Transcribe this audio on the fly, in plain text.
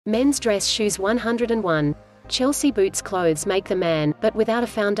Men's dress shoes 101. Chelsea boots. Clothes make the man, but without a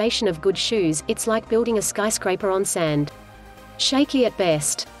foundation of good shoes, it's like building a skyscraper on sand. Shaky at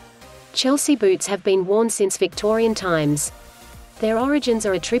best. Chelsea boots have been worn since Victorian times. Their origins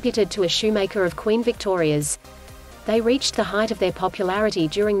are attributed to a shoemaker of Queen Victoria's. They reached the height of their popularity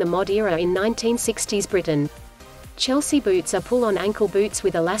during the mod era in 1960s Britain. Chelsea boots are pull-on ankle boots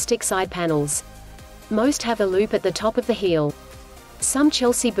with elastic side panels. Most have a loop at the top of the heel. Some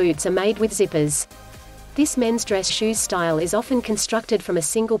Chelsea boots are made with zippers. This men's dress shoes style is often constructed from a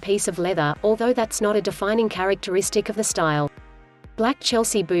single piece of leather, although that's not a defining characteristic of the style. Black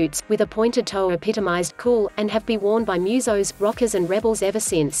Chelsea boots, with a pointed toe, epitomized cool, and have been worn by musos, rockers and rebels ever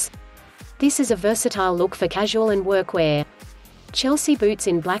since. This is a versatile look for casual and workwear. Chelsea boots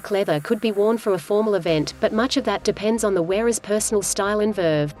in black leather could be worn for a formal event, but much of that depends on the wearer's personal style and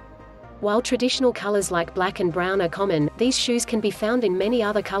verve. While traditional colors like black and brown are common, these shoes can be found in many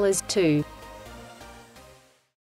other colors, too.